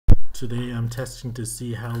Today I'm testing to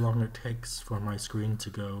see how long it takes for my screen to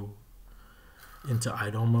go into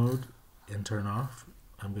idle mode and turn off.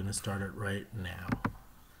 I'm going to start it right now.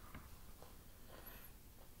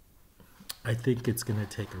 I think it's going to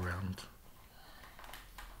take around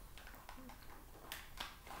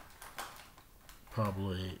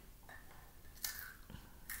probably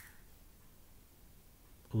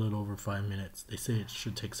a little over 5 minutes. They say it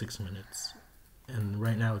should take 6 minutes, and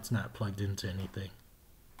right now it's not plugged into anything.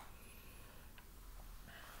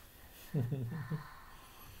 Can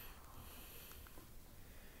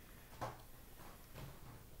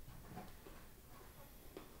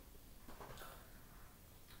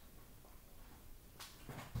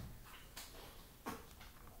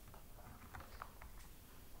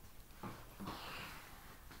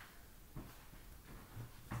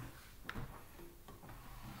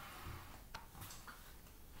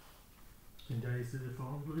Daddy see the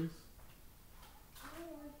phone, please? I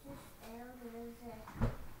want to stay music.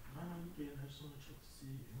 No, you can't. I just want to check to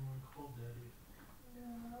see if you want to call Daddy. No,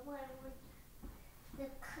 I want the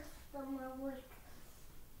customer would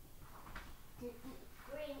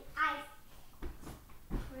bring ice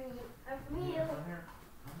cream. A real.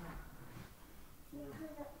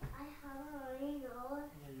 Because I have a runny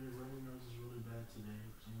nose. Yeah, your runny nose is really bad today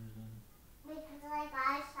for some reason. Because I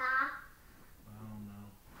got a shot. I don't know.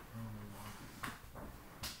 I don't know why.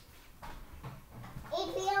 It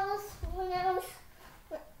feels when I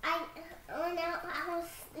was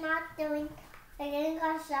not doing. I didn't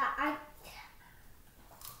got shot. I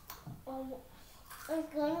was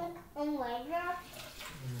going on later.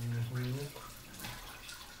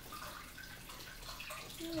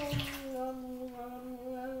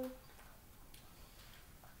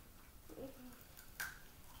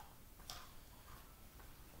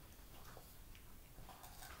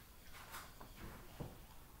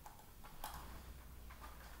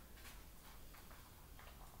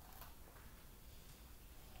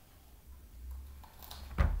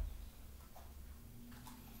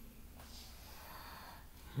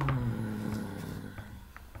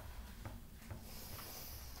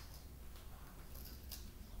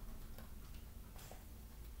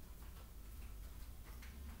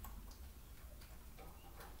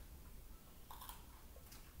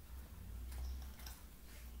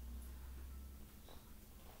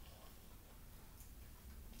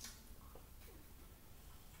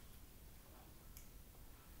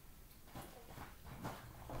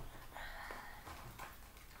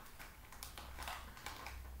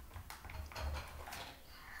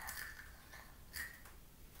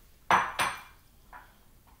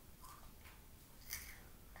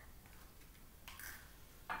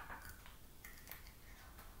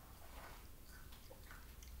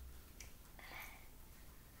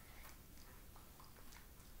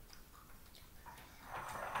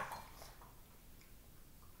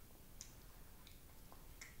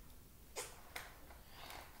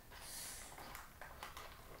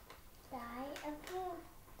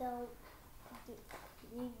 Don't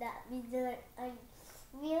need that because I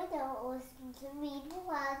real don't listen to me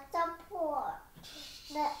like support.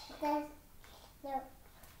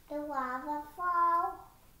 The lava fall.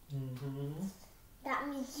 That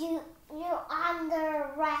means you're under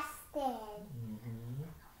arrested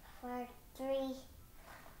for 3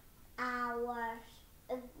 hours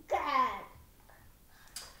again.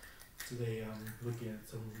 Today I'm looking at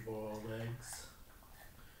some boiled eggs.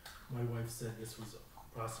 My wife said this was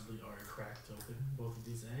possibly already cracked open, both of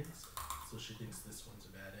these eggs, so she thinks this one's a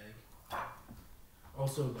bad egg.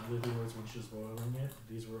 Also, the other thing was when she was boiling it,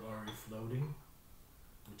 these were already floating,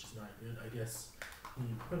 which is not good. I guess when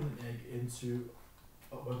you put an egg into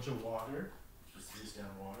a bunch of water, just face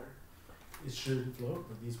down water, it shouldn't float,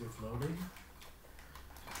 but these were floating.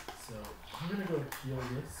 So I'm gonna go peel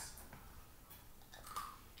this,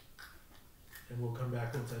 and we'll come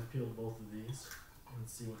back once I've peeled both of these and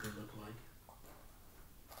see what they look like.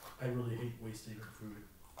 I really hate wasting food,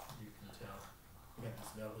 you can tell. I got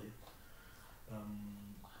this belly.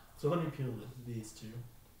 So let me peel these two.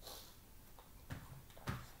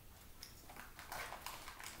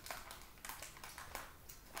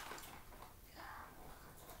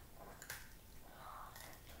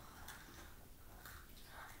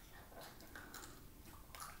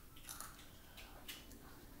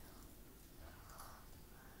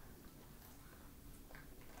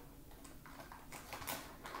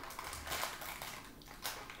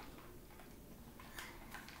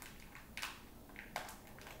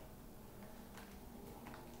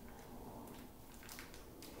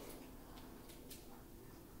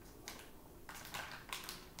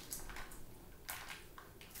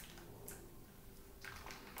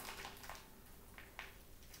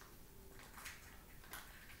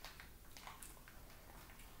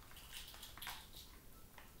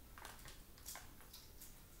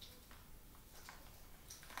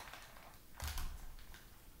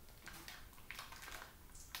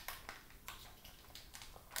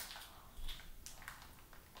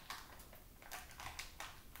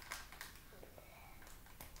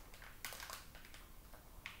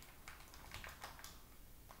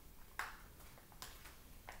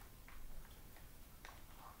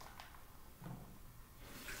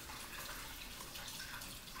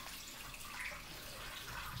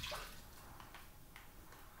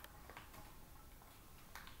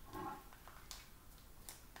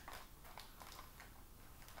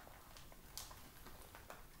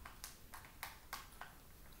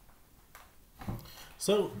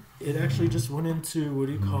 So it actually just went into, what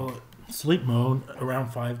do you call it, sleep mode around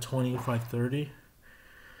 5:20, 5:30.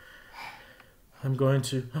 I'm going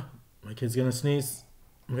to, my kid's gonna sneeze.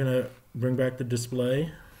 I'm gonna bring back the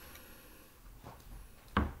display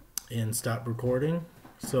and stop recording.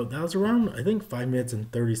 So that was around, I think, 5 minutes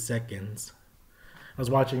and 30 seconds. I was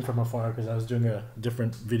watching from afar because I was doing a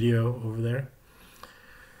different video over there.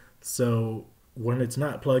 So when it's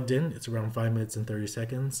not plugged in, it's around 5 minutes and 30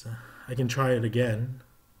 seconds. I can try it again.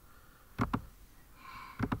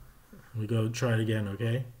 We go try it again,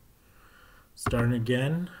 okay? Starting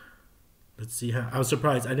again. Let's see how. I was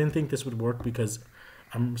surprised. I didn't think this would work because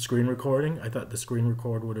I'm screen recording. I thought the screen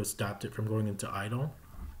record would have stopped it from going into idle.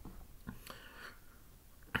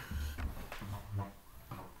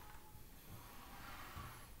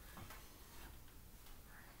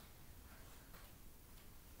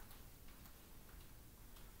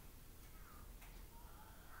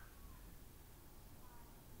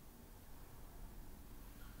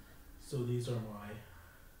 So these are my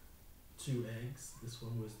 2 eggs. This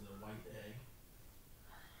one was the white egg.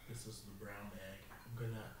 This is the brown egg. I'm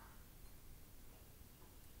gonna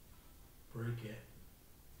break it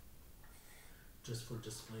just for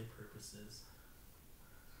display purposes.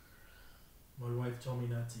 My wife told me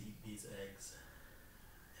not to eat these eggs,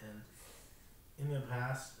 and in the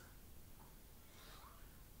past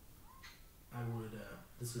I would,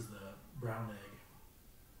 this is the brown egg.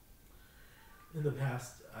 In the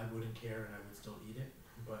past, I wouldn't care and I would still eat it,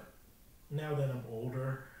 but now that I'm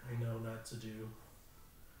older, I know not to do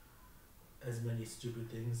as many stupid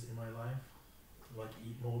things in my life, like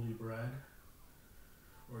eat moldy bread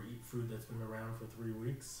or eat food that's been around for 3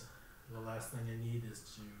 weeks. The last thing I need is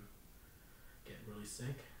to get really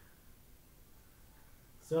sick.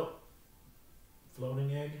 So,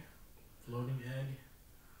 floating egg.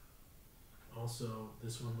 Also,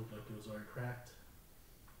 this one looked like it was already cracked.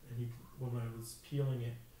 And when I was peeling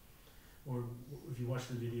it, or if you watch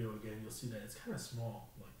the video again, you'll see that it's kind of small.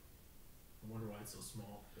 Like, I wonder why it's so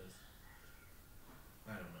small, because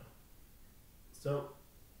I don't know. So,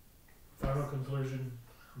 final conclusion,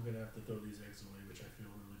 I'm going to have to throw these eggs away, which I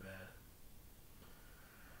feel really bad.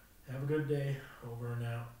 Have a good day, over and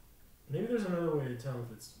out. Maybe there's another way to tell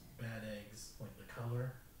if it's bad eggs, like the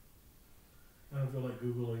color. I don't feel like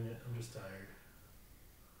Googling it, I'm just tired.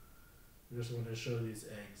 I just wanted to show these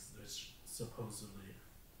eggs. They're supposedly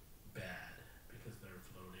bad because they're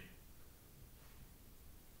floating.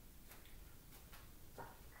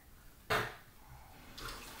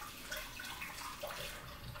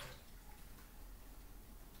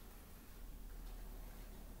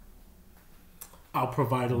 I'll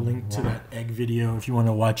provide a link to that egg video if you want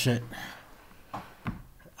to watch it.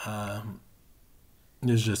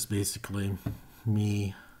 It's just basically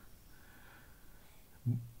me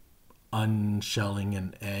unshelling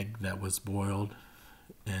an egg that was boiled,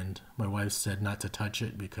 and my wife said not to touch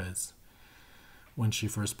it because when she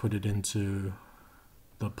first put it into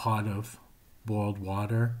the pot of boiled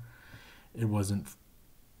water, it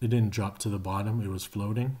didn't drop to the bottom, it was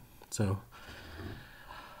floating. So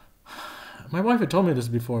my wife had told me this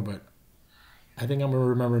before, but I think I'm gonna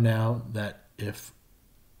remember now that if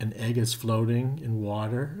an egg is floating in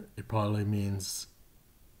water, it probably means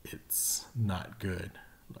it's not good.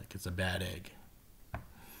 Like it's a bad egg.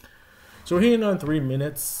 So we're hitting on 3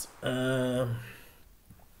 minutes. I'll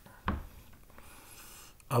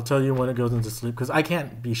tell you when it goes into sleep, because I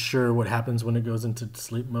can't be sure what happens when it goes into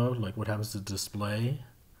sleep mode, like what happens to the display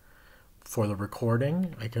for the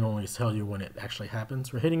recording. I can only tell you when it actually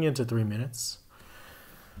happens. We're hitting into 3 minutes.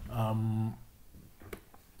 I'm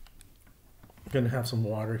gonna have some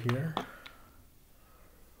water here.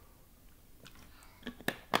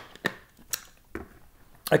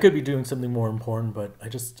 I could be doing something more important, but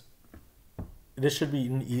this should be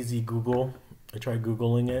an easy Google. I tried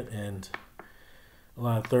Googling it, and a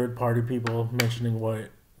lot of third-party people mentioning what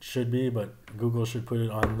it should be, but Google should put it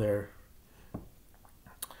on their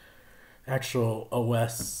actual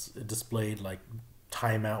OS displayed, like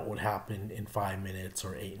timeout would happen in 5 minutes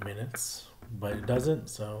or 8 minutes, but it doesn't,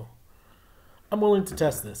 so I'm willing to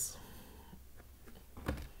test this.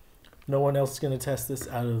 No one else is going to test this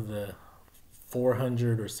out of the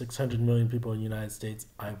 400 or 600 million people in the United States.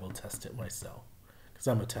 I will test it myself because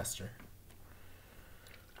I'm a tester.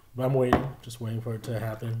 But I'm waiting, just waiting for it to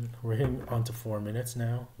happen. We're hitting on to 4 minutes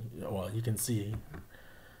now. Well, you can see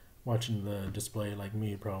watching the display like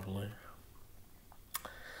me probably.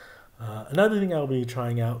 Another thing I'll be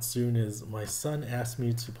trying out soon is my son asked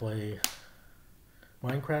me to play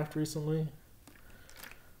Minecraft recently.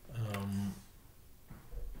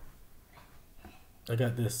 I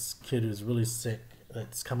got this kid who's really sick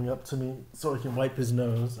that's coming up to me so he can wipe his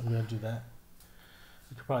nose. I'm going to do that.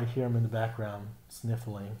 You can probably hear him in the background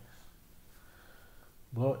sniffling.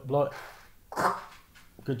 Blow it, blow it.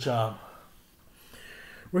 Good job.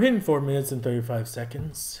 We're hitting 4 minutes and 35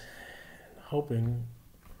 seconds. Hoping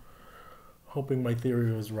my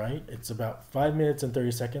theory was right. It's about 5 minutes and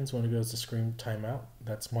 30 seconds when it goes to screen timeout.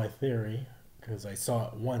 That's my theory because I saw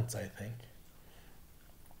it once, I think.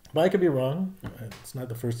 But I could be wrong. It's not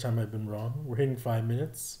the first time I've been wrong. We're hitting 5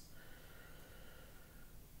 minutes.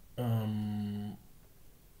 And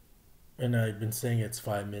I've been saying it's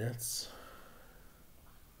 5 minutes.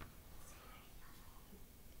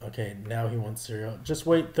 Okay, now he wants cereal. Just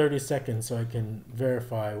wait 30 seconds so I can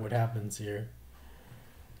verify what happens here.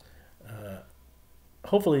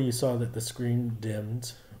 Hopefully you saw that the screen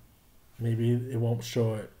dimmed. Maybe it won't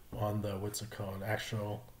show it on the, what's it called,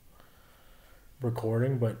 actual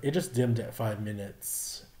recording, but it just dimmed at 5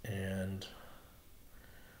 minutes. And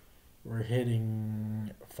we're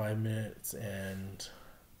hitting 5 minutes and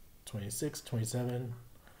 26, 27.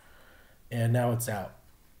 And now it's out.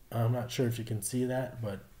 I'm not sure if you can see that,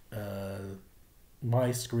 but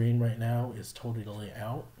my screen right now is totally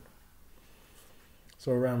out.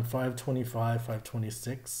 So around 525,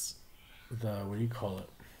 526, the, what do you call it?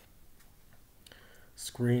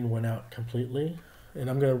 Screen went out completely, and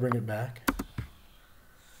I'm going to bring it back.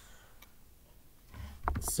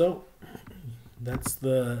 So that's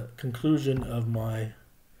the conclusion of my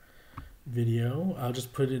video. I'll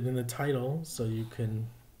just put it in the title so you can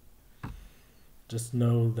just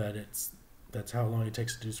know that that's how long it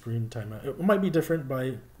takes to do screen timeout. It might be different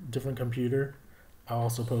by different computer. I'll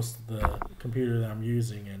also post the computer that I'm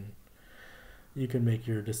using, and you can make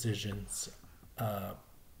your decisions. I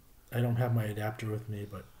don't have my adapter with me,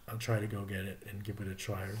 but I'll try to go get it and give it a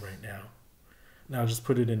try right now. Now I'll just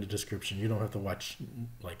put it in the description. You don't have to watch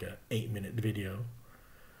like a 8-minute video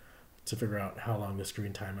to figure out how long the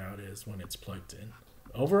screen timeout is when it's plugged in.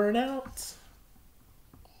 Over and out.